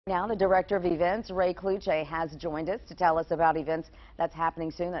Now, the Director of Events, Ray Kluche, has joined us to tell us about events that's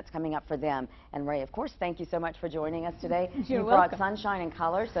happening soon, that's coming up for them. And Ray, of course, thank you so much for joining us today. You're you welcome. brought sunshine and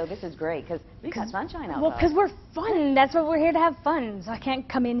color, so this is great, because we've got sunshine outside. Well, because we're fun. That's what we're here to have fun. So I can't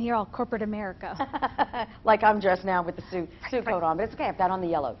come in here all corporate America. Like I'm dressed now with the suit coat on, but it's okay. I've got on the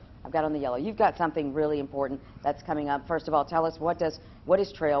yellow. You've got something really important that's coming up. First of all, tell us what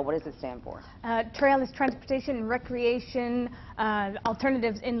is TRAIL? What does it stand for? TRAIL is Transportation and Recreation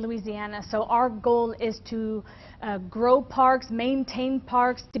Alternatives in Louisiana. So our goal is to grow parks, maintain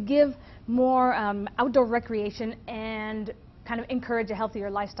parks, to give more outdoor recreation and kind of encourage a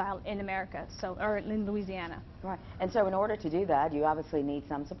healthier lifestyle in America, or in Louisiana. Right. And so in order to do that, you obviously need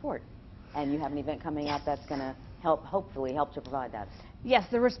some support. And you have an event coming up that's going to hopefully help to provide that. Yes,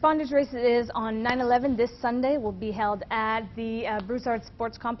 the Responders Race is on 9/11 this Sunday. Will be held at the Broussard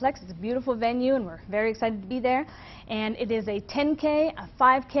Sports Complex. It's a beautiful venue, and we're very excited to be there. And it is a 10K, a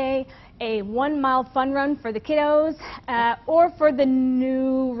 5K, a 1-mile fun run for the kiddos, or for the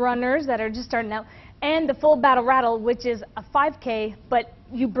new runners that are just starting out, and the full battle rattle, which is a 5K, but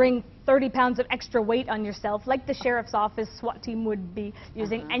you bring 30 pounds of extra weight on yourself, like the sheriff's office SWAT team would be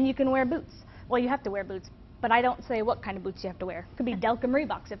using, and you can wear boots. Well, you have to wear boots, but I don't say what kind of boots you have to wear. Could be Delcam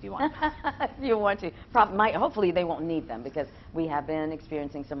Reeboks if you want. If you want to. Hopefully they won't need them, because we have been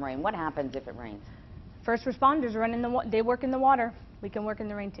experiencing some rain. What happens if it rains? First responders they work in the water. We can work in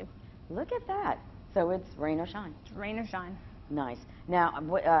the rain too. Look at that. So it's rain or shine. It's rain or shine. Nice. Now,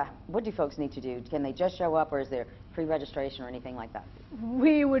 what do folks need to do? Can they just show up, or is there pre-registration or anything like that?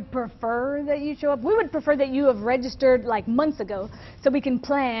 We would prefer that you show up. We would prefer that you have registered like months ago, so we can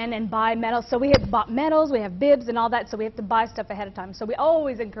plan and buy medals. So we have bought medals, we have bibs and all that, so we have to buy stuff ahead of time. So we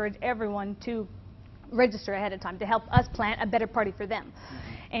always encourage everyone to register ahead of time to help us plan a better party for them.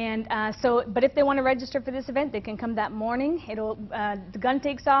 And but if they want to register for this event, they can come that morning. The gun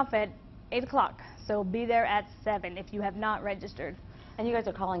takes off at 8 o'clock, so be there at 7 if you have not registered. And you guys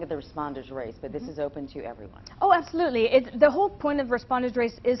are calling it the Responders Race, but this is open to everyone. Oh, absolutely. The whole point of Responders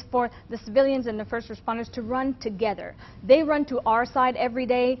Race is for the civilians and the first responders to run together. They run to our side every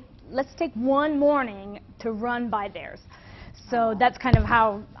day. Let's take one morning to run by theirs. So that's kind of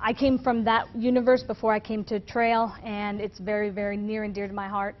how I came from that universe before I came to TRAIL, and it's very, very near and dear to my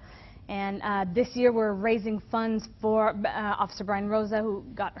heart. And this year we're raising funds for Officer Brian Rosa, who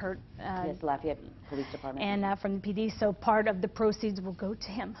got hurt. Yes, Lafayette Police Department. And from the PD, so part of the proceeds will go to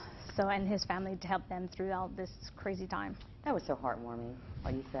him, and his family, to help them through all this crazy time. That was so heartwarming,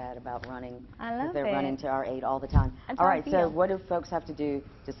 what you said about running. I love it. They're running to our aid all the time. That's all how I right, feel. so what do folks have to do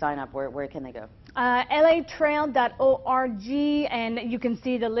to sign up? Where can they go? latrail.org, and you can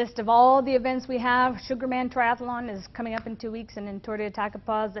see the list of all the events we have. Sugarman Triathlon is coming up in 2 weeks, and in Tour de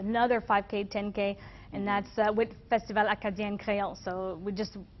Tacapaz, another 5K, 10K, and that's with Festival Acadiana Creole. So we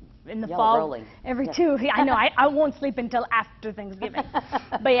just, in the fall, rolling. every two. I know, I won't sleep until after Thanksgiving.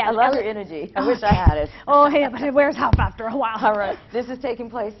 But yeah, I love your energy. I wish I had it. Oh, yeah, but it wears off after a while. All right, this is taking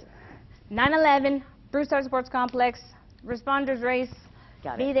place 9/11, Broussard Sports Complex, Responders Race.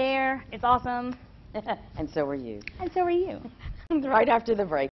 Got it. Be there. It's awesome. And so are you. And so are you. Right after the break.